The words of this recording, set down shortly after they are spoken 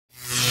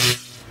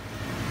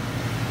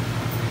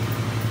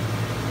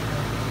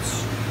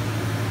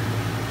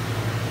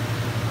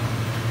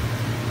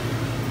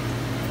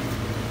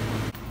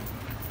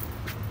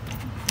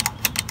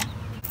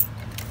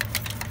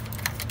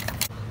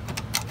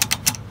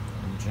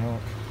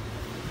junk.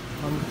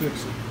 Time to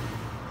fix it.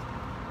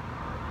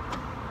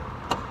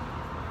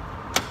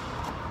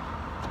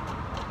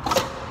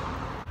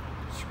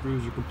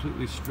 Screws are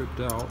completely stripped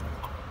out.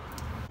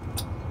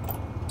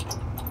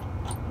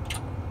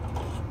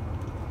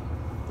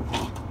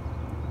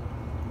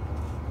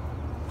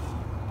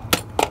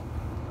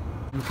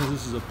 Because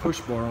this is a push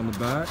bar on the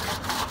back,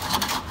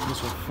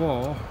 this will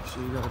fall, so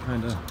you gotta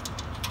kind of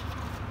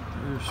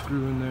put your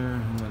screw in there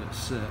and let it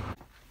set.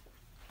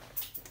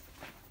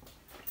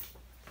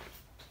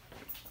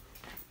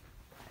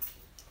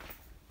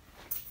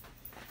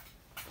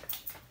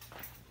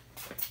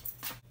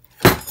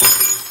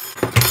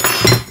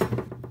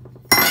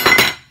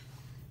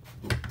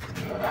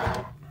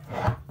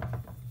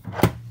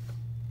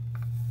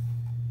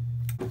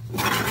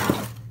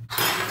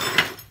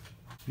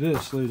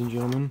 This, ladies and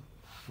gentlemen,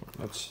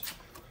 that's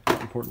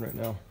important right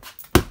now.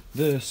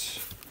 This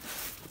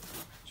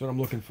is what I'm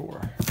looking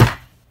for.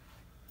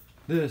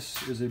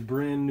 This is a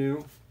brand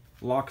new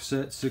lock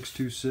set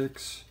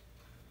 626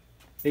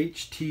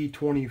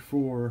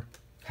 HT24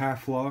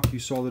 half lock. You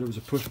saw that it was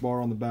a push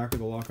bar on the back of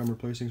the lock I'm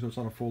replacing, so it's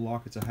not a full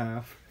lock, it's a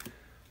half.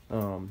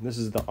 This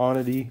is the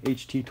Onity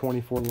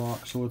HT24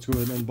 lock, so let's go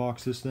ahead and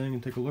unbox this thing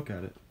and take a look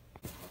at it.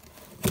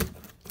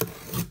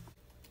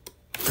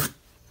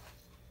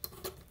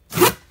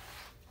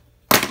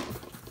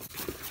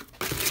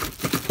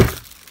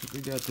 We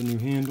got the new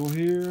handle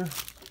here,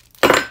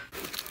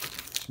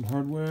 some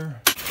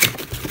hardware,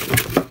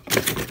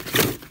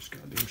 just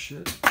goddamn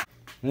shit.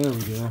 There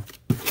we go.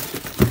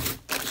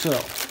 So,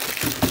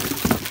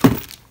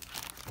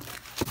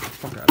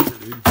 fuck out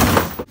of here, dude.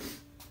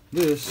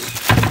 This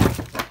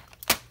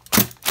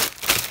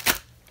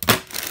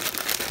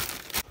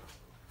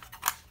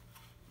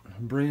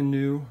brand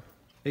new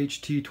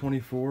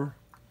HT24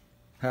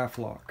 half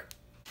lock.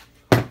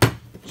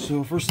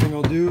 So first thing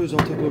I'll do is I'll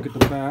take a look at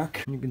the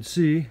back. You can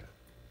see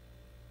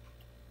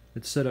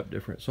it's set up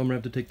different. So I'm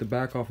going to have to take the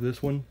back off of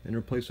this one and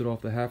replace it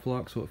off the half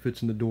lock so it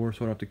fits in the door, so I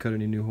don't have to cut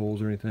any new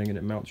holes or anything, and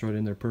it mounts right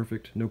in there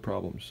perfect, no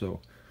problem.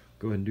 So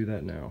go ahead and do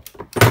that now.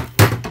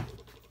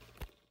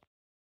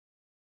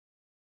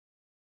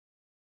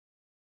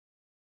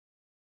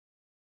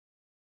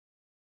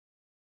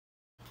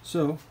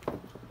 So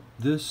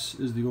this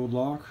is the old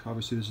lock.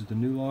 Obviously this is the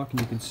new lock, and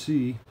you can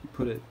see, you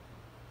put it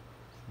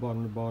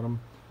bottom to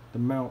bottom, the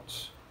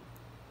mounts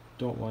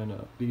don't line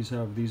up. These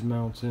have these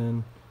mounts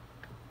in,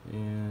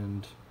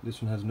 and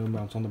this one has no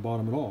mounts on the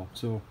bottom at all.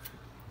 So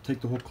take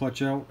the whole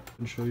clutch out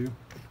and show you.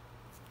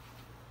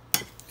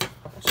 So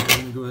I'm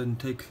going to go ahead and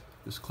take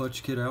this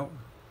clutch kit out,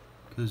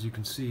 because you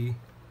can see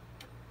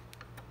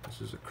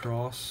this is a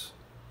cross.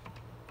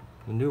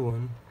 The new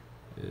one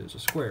is a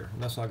square,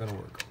 and that's not going to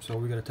work. So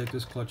we got to take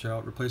this clutch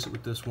out, replace it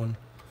with this one,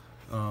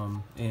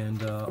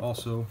 and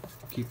also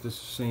keep this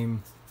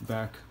same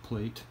back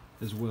plate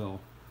as well.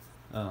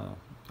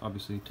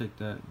 Obviously take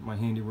my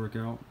handiwork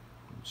out,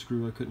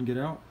 screw I couldn't get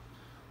out.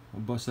 I'll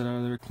bust that out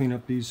of there, clean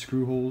up these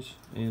screw holes,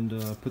 and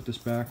put this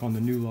back on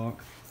the new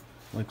lock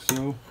like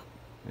so,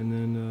 and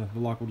then the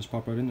lock will just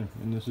pop right in there.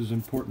 And this is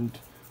important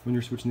when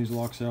you're switching these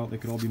locks out. They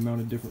could all be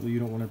mounted differently. You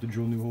don't want to have to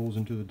drill new holes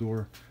into the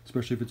door,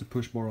 especially if it's a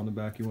push bar on the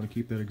back. You want to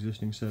keep that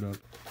existing setup.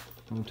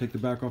 I'm going to take the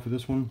back off of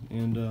this one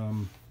and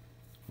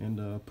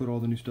put all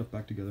the new stuff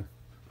back together.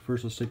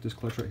 First, let's take this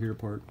clutch right here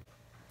apart.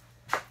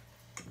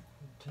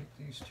 Take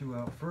these two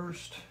out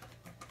first.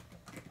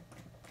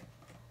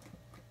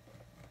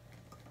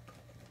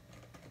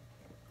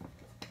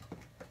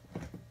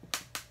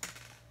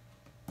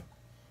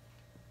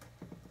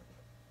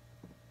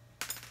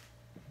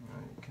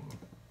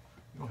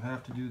 You don't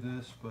have to do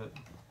this, but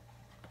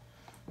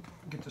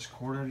get this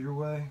cord out of your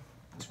way.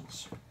 This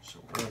one's so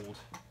old.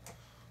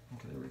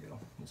 Okay, there we go.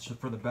 It's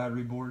just for the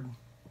battery board.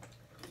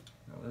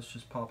 Now this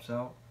just pops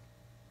out.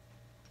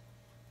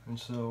 And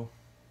so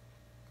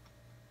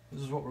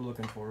this is what we're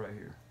looking for right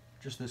here.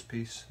 Just this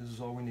piece. This is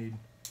all we need.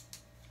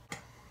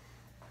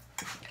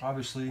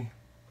 Obviously,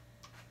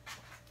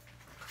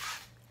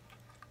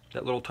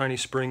 that little tiny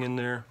spring in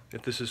there,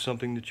 if this is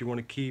something that you want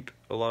to keep,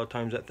 a lot of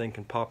times that thing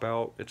can pop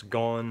out. It's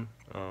gone.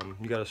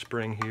 You got a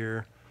spring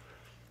here.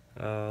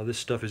 This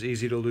stuff is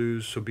easy to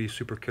lose, so be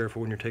super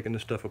careful when you're taking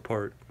this stuff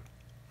apart.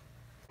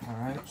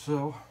 Alright,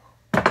 so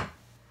got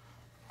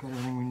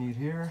everything we need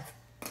here.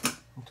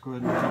 Let's go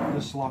ahead and take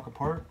this lock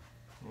apart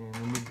and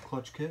remove the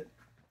clutch kit.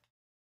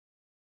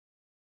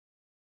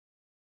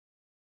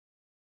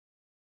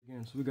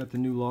 Again, so we got the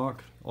new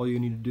lock. All you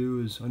need to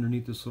do is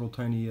underneath this little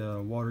tiny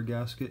water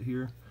gasket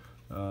here,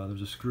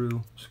 there's a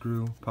screw,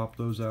 pop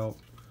those out.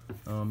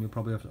 You'll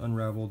probably have to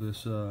unravel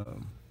this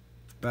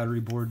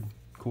battery board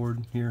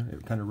cord here.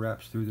 It kind of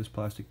wraps through this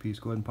plastic piece.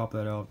 Go ahead and pop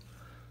that out,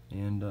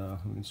 and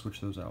we can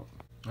switch those out.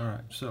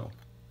 Alright, so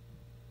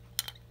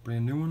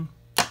brand new one.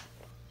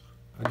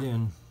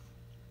 Again,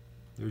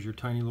 there's your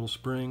tiny little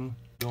spring.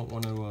 You don't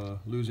want to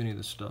lose any of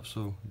this stuff,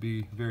 so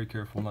be very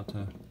careful not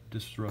to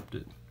disrupt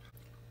it.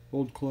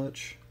 Old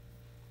clutch.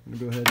 I'm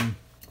going to go ahead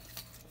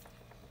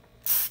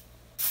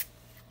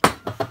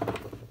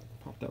and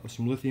pop that with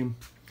some lithium.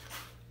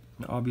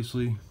 Now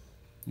obviously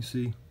You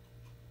see?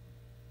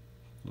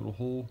 Little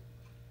hole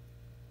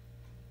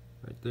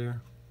right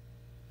there.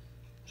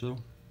 So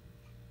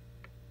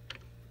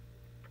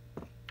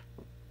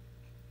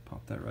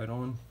pop that right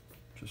on,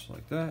 just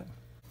like that.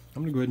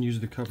 I'm gonna go ahead and use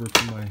the cover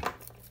from my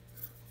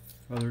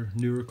other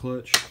newer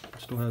clutch.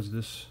 It still has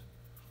this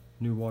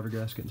new water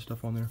gasket and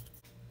stuff on there.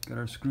 Got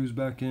our screws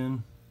back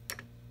in.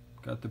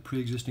 Got the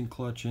pre-existing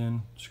clutch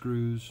in,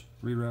 screws,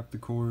 rewrap the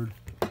cord.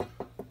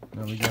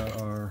 Now we got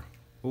our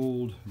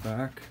old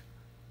back.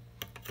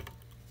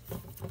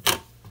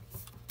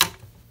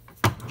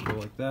 Go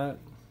like that,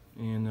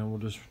 and then we'll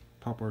just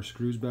pop our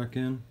screws back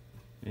in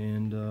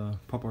and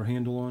pop our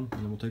handle on,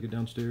 and then we'll take it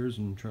downstairs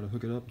and try to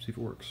hook it up and see if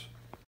it works.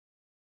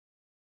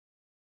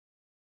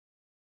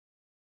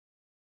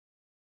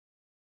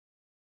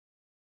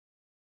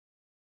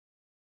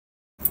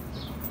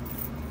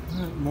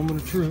 Alright,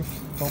 moment of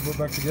truth. All put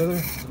back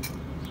together.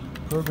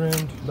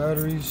 Programmed,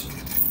 batteries.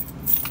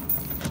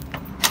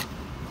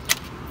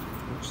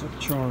 Looks like a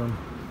charm.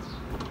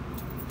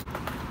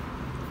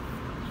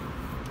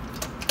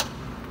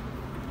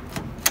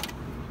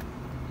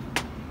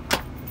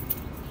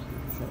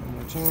 Try it one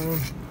more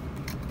time.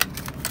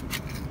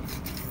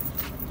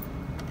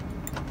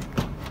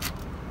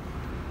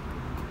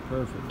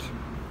 Perfect.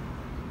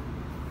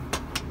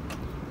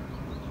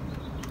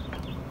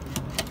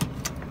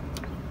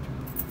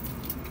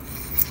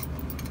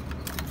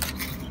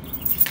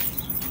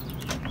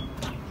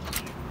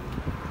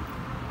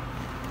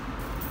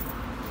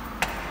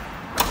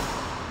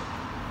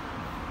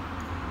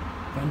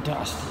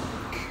 Fantastic.